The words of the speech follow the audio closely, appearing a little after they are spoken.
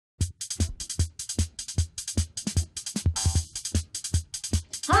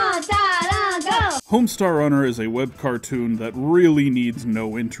Homestar Runner is a web cartoon that really needs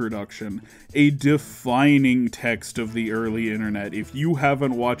no introduction. A defining text of the early internet. If you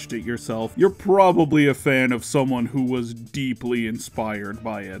haven't watched it yourself, you're probably a fan of someone who was deeply inspired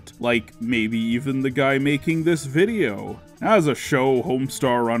by it. Like, maybe even the guy making this video. As a show,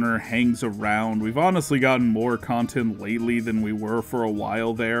 Homestar Runner hangs around. We've honestly gotten more content lately than we were for a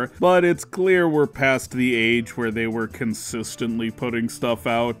while there, but it's clear we're past the age where they were consistently putting stuff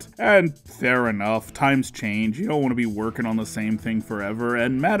out. And fair enough, times change, you don't want to be working on the same thing forever,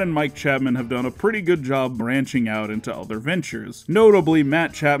 and Matt and Mike Chapman have done a pretty good job branching out into other ventures. Notably,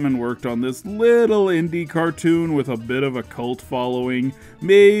 Matt Chapman worked on this little indie cartoon with a bit of a cult following.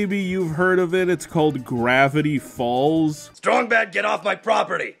 Maybe you've heard of it, it's called Gravity Falls. Strong bad, get off my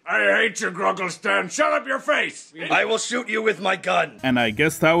property! I hate you, Grugglestan. Shut up your face! I will shoot you with my gun! And I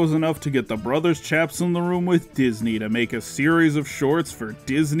guess that was enough to get the brothers Chaps in the room with Disney to make a series of shorts for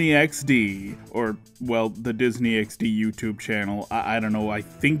Disney XD. Or, well, the Disney XD YouTube channel. I don't know, I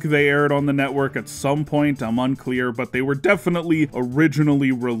think they aired on the network at some point, I'm unclear, but they were definitely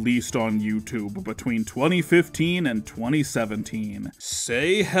originally released on YouTube between 2015 and 2017.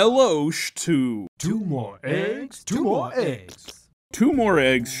 Say hello to... Two more eggs, two more eggs. Two More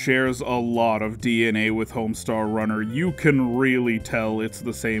Eggs shares a lot of DNA with Homestar Runner. You can really tell it's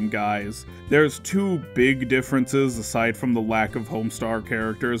the same guys. There's two big differences aside from the lack of Homestar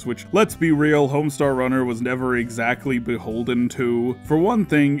characters, which, let's be real, Homestar Runner was never exactly beholden to. For one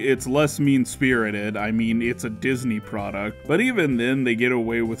thing, it's less mean-spirited. I mean, it's a Disney product, but even then they get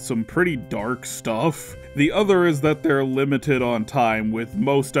away with some pretty dark stuff. The other is that they're limited on time, with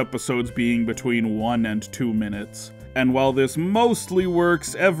most episodes being between 1 and 2 minutes. And while this mostly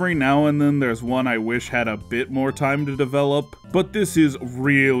works, every now and then there's one I wish had a bit more time to develop. But this is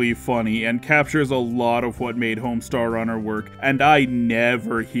really funny and captures a lot of what made Homestar Runner work, and I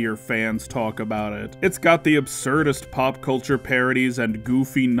never hear fans talk about it. It's got the absurdest pop culture parodies and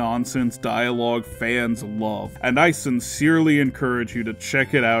goofy nonsense dialogue fans love, and I sincerely encourage you to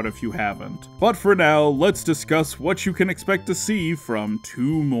check it out if you haven't. But for now, let's discuss what you can expect to see from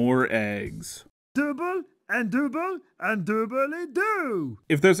Two More Eggs. Double and double and doobly-doo!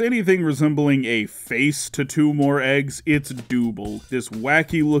 If there's anything resembling a face to Two More Eggs, it's Dooble, this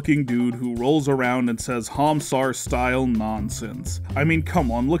wacky-looking dude who rolls around and says Homestar-style nonsense. I mean,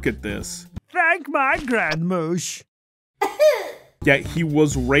 come on, look at this. Thank my grandmoosh. Yeah, he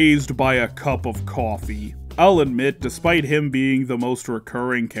was raised by a cup of coffee. I'll admit, despite him being the most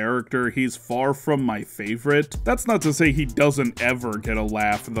recurring character, he's far from my favorite. That's not to say he doesn't ever get a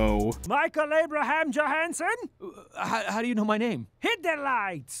laugh, though. Michael Abraham Johansson? How do you know my name? Hit the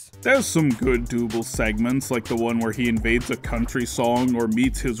lights! There's some good Dooble segments, like the one where he invades a country song or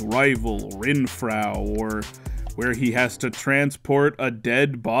meets his rival, Rinfrau, or where he has to transport a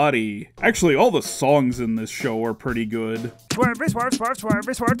dead body. Actually, all the songs in this show are pretty good. Swervy, swerve, swerve,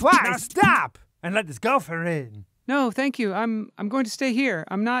 swervy, swerve twice! Now stop! And let this golfer in. No, thank you. I'm going to stay here.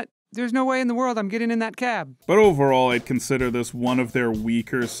 There's no way in the world I'm getting in that cab. But overall, I'd consider this one of their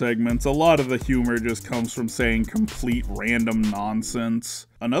weaker segments. A lot of the humor just comes from saying complete random nonsense.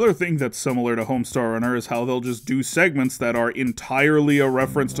 Another thing that's similar to Homestar Runner is how they'll just do segments that are entirely a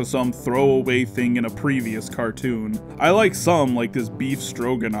reference to some throwaway thing in a previous cartoon. I like some, like this beef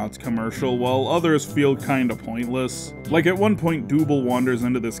stroganoffs commercial, while others feel kinda pointless. Like at one point, Dooble wanders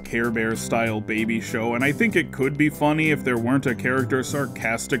into this Care Bears style baby show, and I think it could be funny if there weren't a character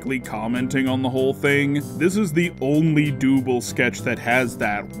sarcastically commenting on the whole thing. This is the only Dooble sketch that has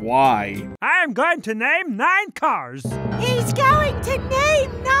that. Why? I'm going to name 9 cars. He's going to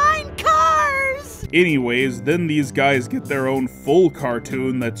name 9 cars! Anyways, then these guys get their own full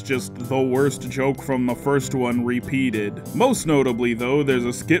cartoon that's just the worst joke from the first one repeated. Most notably though, there's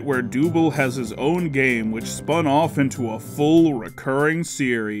a skit where Dooble has his own game which spun off into a full recurring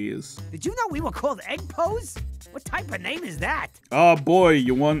series. Did you know we were called Egg Pose? What type of name is that? Ah boy,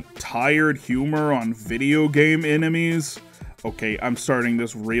 you want tired humor on video game enemies? Okay, I'm starting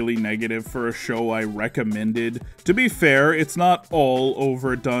this really negative for a show I recommended. To be fair, it's not all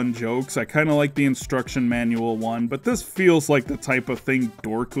overdone jokes. I kinda like the instruction manual one, but this feels like the type of thing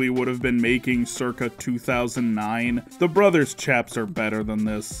Dorkly would have been making circa 2009. The brothers Chaps are better than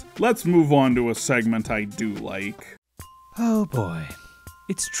this. Let's move on to a segment I do like. Oh boy,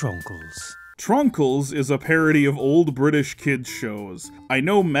 it's Tronkles. Tronkles is a parody of old British kids shows. I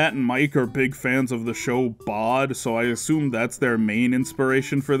know Matt and Mike are big fans of the show Bod, so I assume that's their main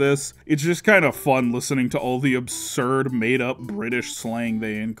inspiration for this. It's just kind of fun listening to all the absurd made-up British slang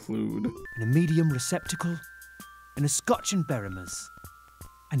they include. And a medium receptacle, and a Scotch and Berrimers,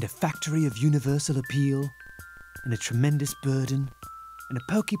 and a factory of universal appeal, and a tremendous burden, and a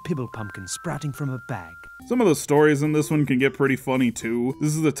pokey pibble pumpkin sprouting from a bag. Some of the stories in this one can get pretty funny too.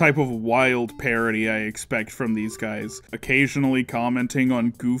 This is the type of wild parody I expect from these guys, occasionally commenting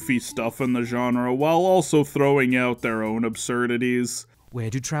on goofy stuff in the genre while also throwing out their own absurdities. Where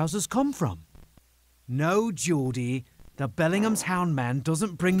do trousers come from? No, Geordie, the Bellingham's Houndman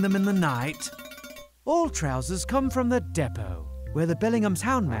doesn't bring them in the night. All trousers come from the depot, where the Bellingham's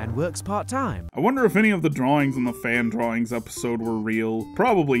Houndman works part-time. I wonder if any of the drawings in the fan drawings episode were real.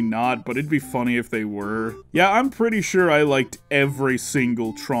 Probably not, but it'd be funny if they were. Yeah, I'm pretty sure I liked every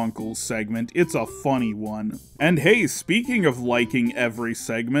single Tronkle segment. It's a funny one. And hey, speaking of liking every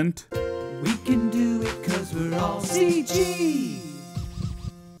segment, We can do it 'cause we're all CG.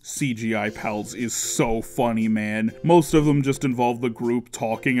 CGI Pals is so funny, man. Most of them just involve the group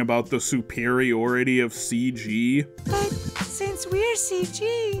talking about the superiority of CG. But since we're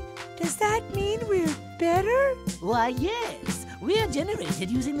CG, does that mean we're better? Why, yes. We're generated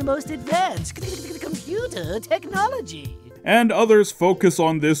using the most advanced computer technology. And others focus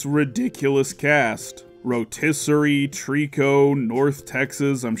on this ridiculous cast. Rotisserie, Trico, North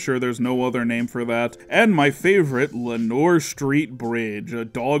Texas, I'm sure there's no other name for that, and my favorite, Lenore Street Bridge, a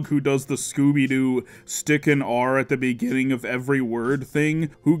dog who does the Scooby-Doo stick an R at the beginning of every word thing,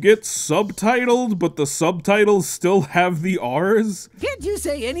 who gets subtitled, but the subtitles still have the R's. Can't you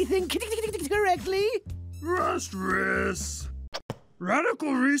say anything correctly? Rust.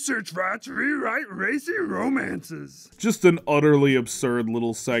 Radical research rats rewrite racy romances. Just an utterly absurd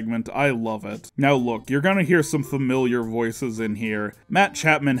little segment. I love it. Now look, you're gonna hear some familiar voices in here. Matt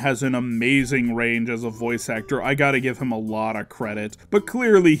Chapman has an amazing range as a voice actor. I gotta give him a lot of credit. But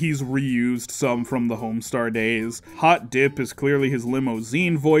clearly he's reused some from the Homestar days. Hot Dip is clearly his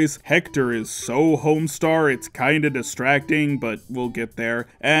limousine voice. Hector is so Homestar, it's kinda distracting, but we'll get there.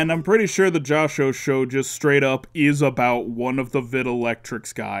 And I'm pretty sure the Josho show just straight up is about one of the Vital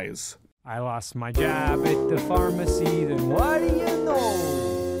Electrics guys. I lost my job at the pharmacy, then what do you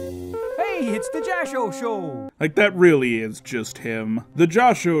know? Hey, it's the Josho Show! Like, that really is just him. The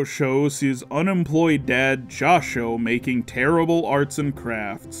Josho show sees unemployed dad Josho making terrible arts and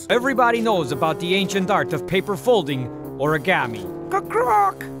crafts. Everybody knows about the ancient art of paper folding origami.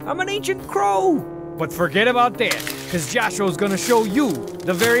 Croak! I'm an ancient crow! But forget about that, because Josho's gonna show you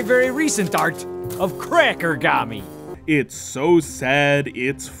the very, very recent art of crackergami. It's so sad,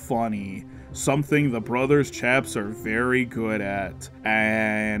 it's funny. Something the Brothers Chaps are very good at.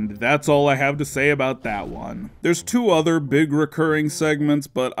 And that's all I have to say about that one. There's two other big recurring segments,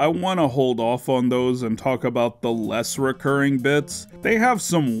 but I want to hold off on those and talk about the less recurring bits. They have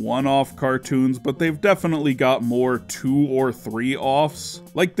some one-off cartoons, but they've definitely got more 2 or 3 offs.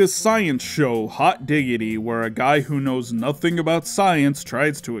 Like this science show, Hot Diggity, where a guy who knows nothing about science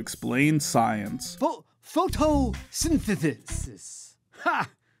tries to explain science. Photosynthesis. Ha!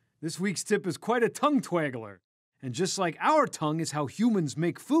 This week's tip is quite a tongue twaggler. And just like our tongue is how humans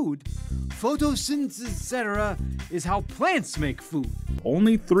make food, photosynthesis, etc. is how plants make food.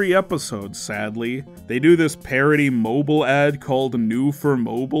 Only 3 episodes, sadly. They do this parody mobile ad called New for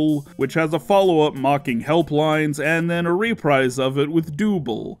Mobile, which has a follow-up mocking helplines and then a reprise of it with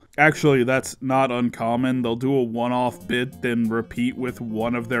Dooble. Actually, that's not uncommon. They'll do a one-off bit, then repeat with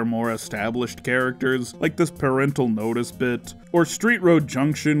one of their more established characters, like this parental notice bit. Or Street Road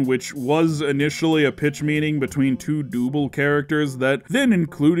Junction, which was initially a pitch meeting between 2 Dooble characters that then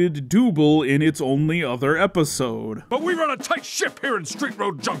included Dooble in its only other episode. But we run a tight ship here in Street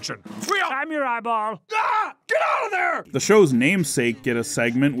Road Junction. I'm your eyeball. Ah! Get out of there! The show's namesake get a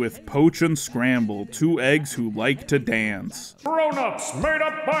segment with Poach and Scramble, 2 eggs who like to dance. Grown-ups made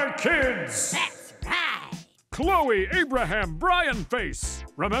up by kids. That's right. Chloe Abraham Bryan Face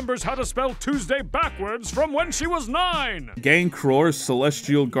remembers how to spell Tuesday backwards from when she was 9. Gang Cror,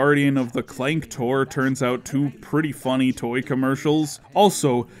 Celestial Guardian of the Clank Tour, turns out 2 pretty funny toy commercials.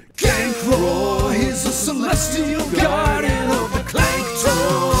 Also, Gang Cror is a celestial guardian of the Clank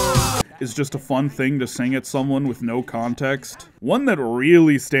Tour. Is just a fun thing to sing at someone with no context. One that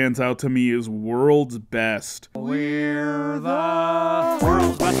really stands out to me is World's Best. We're the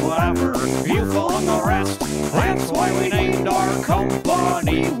world's best whatever, you fill in the rest. That's why we named our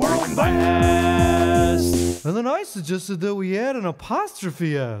company World Best. And then I suggested that we add an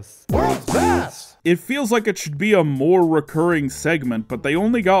apostrophe S. World's best. It feels like it should be a more recurring segment, but they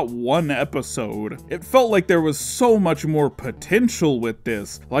only got 1 episode. It felt like there was so much more potential with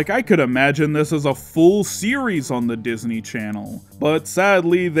this. Like, I could imagine this as a full series on the Disney Channel. But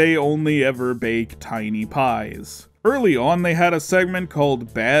sadly, they only ever bake tiny pies. Early on, they had a segment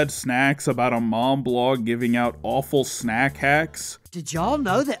called Bad Snacks about a mom blog giving out awful snack hacks. Did y'all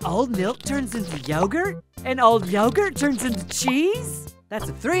know that old milk turns into yogurt? And old yogurt turns into cheese? That's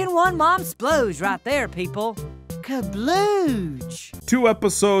a 3-in-1 mom splooge right there, people. Kablooge! 2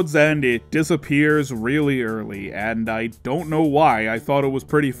 episodes and it disappears really early, and I don't know why. I thought it was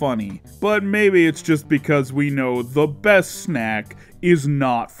pretty funny. But maybe it's just because we know the best snack is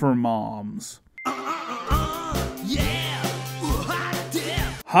not for moms.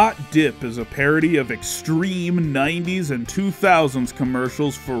 Hot Dip is a parody of extreme 90s and 2000s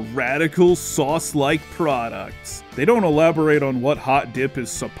commercials for radical sauce-like products. They don't elaborate on what Hot Dip is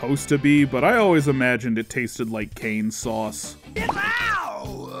supposed to be, but I always imagined it tasted like cane sauce.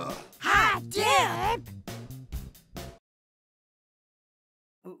 Ow! Hot Dip!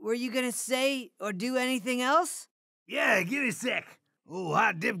 Were you gonna say or do anything else? Yeah, give me a sec. Oh,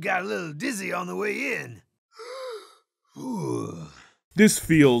 Hot Dip got a little dizzy on the way in. This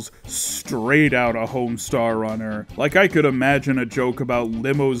feels straight out of Homestar Runner. Like I could imagine a joke about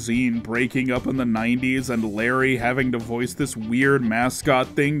Limousine breaking up in the 90s and Larry having to voice this weird mascot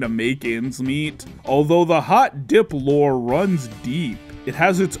thing to make ends meet. Although the Hot Dip lore runs deep. It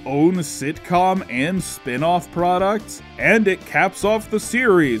has its own sitcom and spin-off products, and it caps off the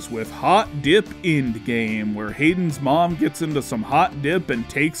series with Hot Dip Endgame, where Hayden's mom gets into some hot dip and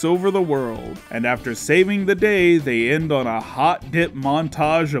takes over the world. And after saving the day, they end on a hot dip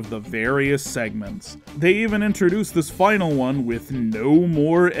montage of the various segments. They even introduce this final one with no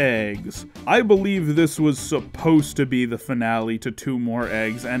more eggs. I believe this was supposed to be the finale to 2 More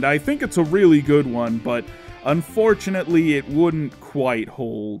Eggs, and I think it's a really good one, but unfortunately, it wouldn't quite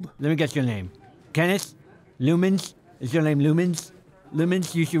hold. Let me guess your name. Kenneth? Lumens? Is your name Lumens?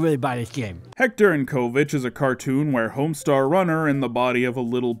 Lumens, you should really buy this game. Hector and Kovich is a cartoon where Homestar Runner, in the body of a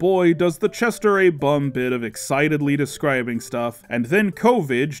little boy, does the Chester A. Bum bit of excitedly describing stuff, and then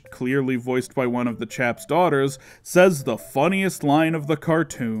Kovich, clearly voiced by one of the chap's daughters, says the funniest line of the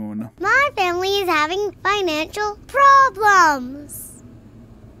cartoon. My family is having financial problems.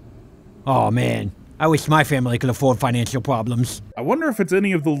 Oh man. I wish my family could afford financial problems. I wonder if it's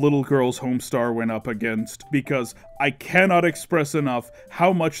any of the little girls Homestar went up against, because I cannot express enough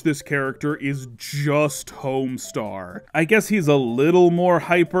how much this character is just Homestar. I guess he's a little more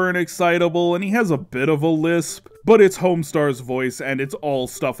hyper and excitable, and he has a bit of a lisp, but it's Homestar's voice, and it's all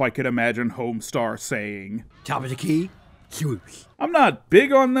stuff I could imagine Homestar saying. Top of the key, swoosh. I'm not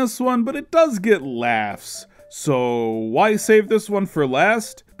big on this one, but it does get laughs. So why save this one for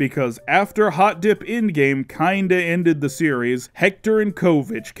last? Because after Hot Dip Endgame kinda ended the series, Hector and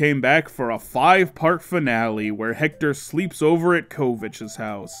Kovich came back for a 5-part finale where Hector sleeps over at Kovich's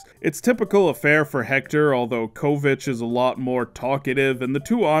house. It's typical affair for Hector, although Kovich is a lot more talkative, and the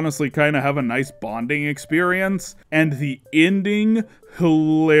two honestly kinda have a nice bonding experience. And the ending,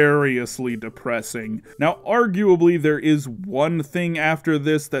 hilariously depressing. Now, arguably, there is one thing after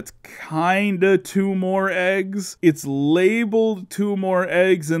this that's kinda 2 More Eggs. It's labeled 2 More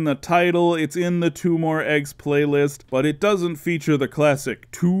Eggs in the title, it's in the 2 More Eggs playlist, but it doesn't feature the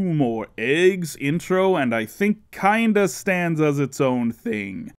classic 2 More Eggs intro, and I think kinda stands as its own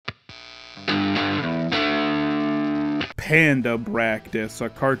thing. Panda Bractus, a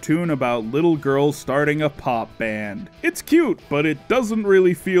cartoon about little girls starting a pop band. It's cute, but it doesn't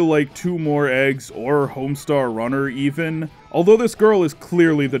really feel like 2 More Eggs or Homestar Runner even. Although this girl is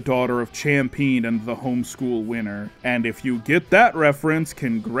clearly the daughter of Champeen and the homeschool winner. And if you get that reference,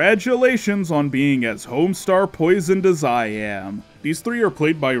 congratulations on being as Homestar poisoned as I am. These 3 are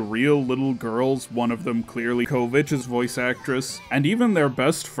played by real little girls, one of them clearly Kovich's voice actress, and even their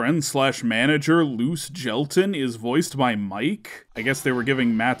best friend / manager, Luce Gelton, is voiced by Mike. I guess they were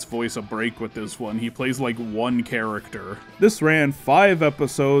giving Matt's voice a break with this one, he plays like 1 character. This ran 5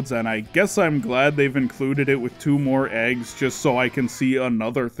 episodes, and I guess I'm glad they've included it with 2 More Eggs, just so I can see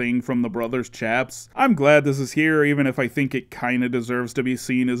another thing from the Brothers Chaps. I'm glad this is here, even if I think it kinda deserves to be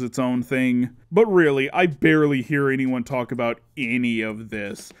seen as its own thing. But really, I barely hear anyone talk about any of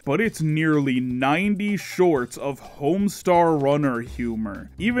this, but it's nearly 90 shorts of Homestar Runner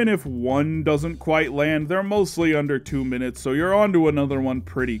humor. Even if one doesn't quite land, they're mostly under 2 minutes, so you're on to another one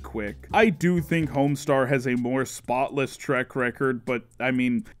pretty quick. I do think Homestar has a more spotless track record, but I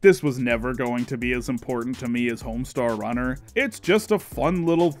mean, this was never going to be as important to me as Homestar Runner. It's just a fun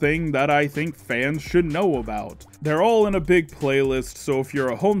little thing that I think fans should know about. They're all in a big playlist, so if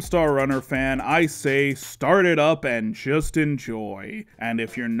you're a Homestar Runner fan, I say start it up and just enjoy. And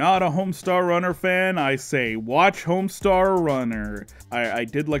if you're not a Homestar Runner fan, I say watch Homestar Runner. I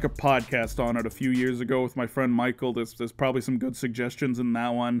did like a podcast on it a few years ago with my friend Michael. There's probably some good suggestions in that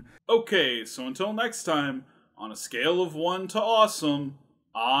one. Okay, so until next time, on a scale of 1 to awesome,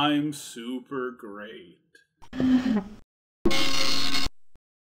 I'm super great.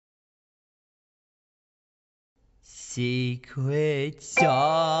 secret song.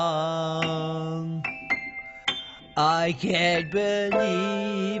 I can't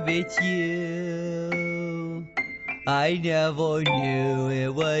believe it's you. I never knew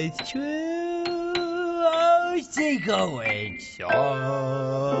it was true. Oh, secret song.